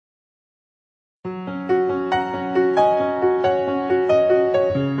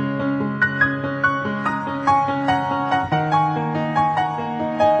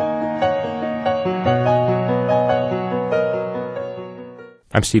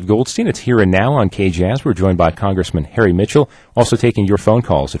I'm Steve Goldstein. It's Here and Now on KJZZ. We're joined by Congressman Harry Mitchell, also taking your phone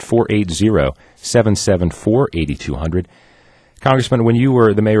calls at 480-774-8200. Congressman, when you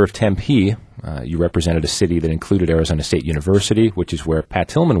were the mayor of Tempe, you represented a city that included Arizona State University, which is where Pat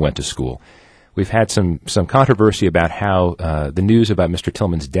Tillman went to school. We've had some controversy about how the news about Mr.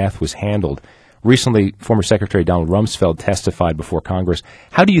 Tillman's death was handled. Recently, former Secretary Donald Rumsfeld testified before Congress.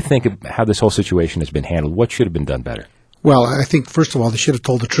 How do you think of how this whole situation has been handled? What should have been done better? Well, I think, first of all, they should have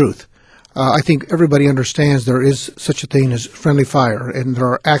told the truth. I think everybody understands there is such a thing as friendly fire, and there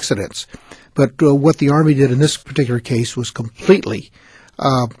are accidents. But what the Army did in this particular case was completely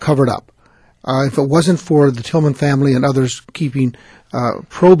covered up. If it wasn't for the Tillman family and others keeping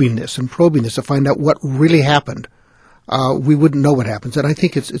probing this to find out what really happened, we wouldn't know what happens. And I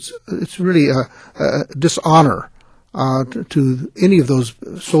think it's really a dishonor to any of those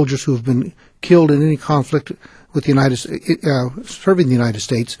soldiers who have been killed in any conflict with the serving the United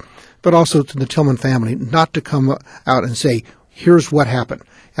States, but also to the Tillman family, not to come out and say, here's what happened.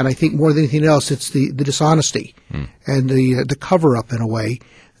 And I think more than anything else, it's the dishonesty and the cover-up in a way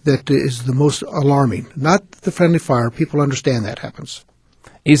that is the most alarming. Not the friendly fire. People understand that happens.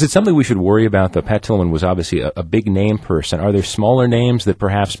 Is it something we should worry about, though? Pat Tillman was obviously a big-name person. Are there smaller names that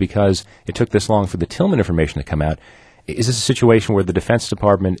perhaps because it took this long for the Tillman information to come out, is this a situation where the Defense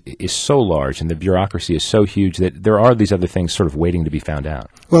Department is so large and the bureaucracy is so huge that there are these other things sort of waiting to be found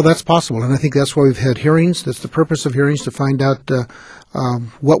out? Well, that's possible, and I think that's why we've had hearings. That's the purpose of hearings, to find out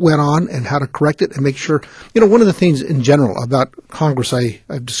what went on and how to correct it and make sure. You know, one of the things in general about Congress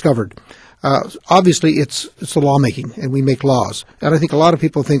I've discovered, obviously it's the lawmaking, and we make laws. And I think a lot of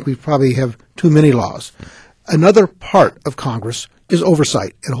people think we probably have too many laws. Another part of Congress is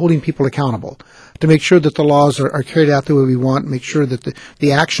oversight and holding people accountable to make sure that the laws are carried out the way we want, make sure that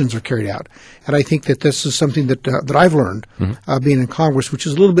the actions are carried out. And I think that this is something that I've learned being in Congress, which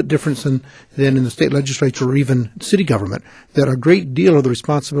is a little bit different than in the state legislature or even city government, that a great deal of the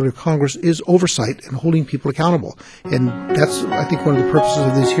responsibility of Congress is oversight and holding people accountable. And that's, I think, one of the purposes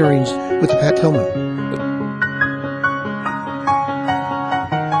of these hearings with the Pat Tillman.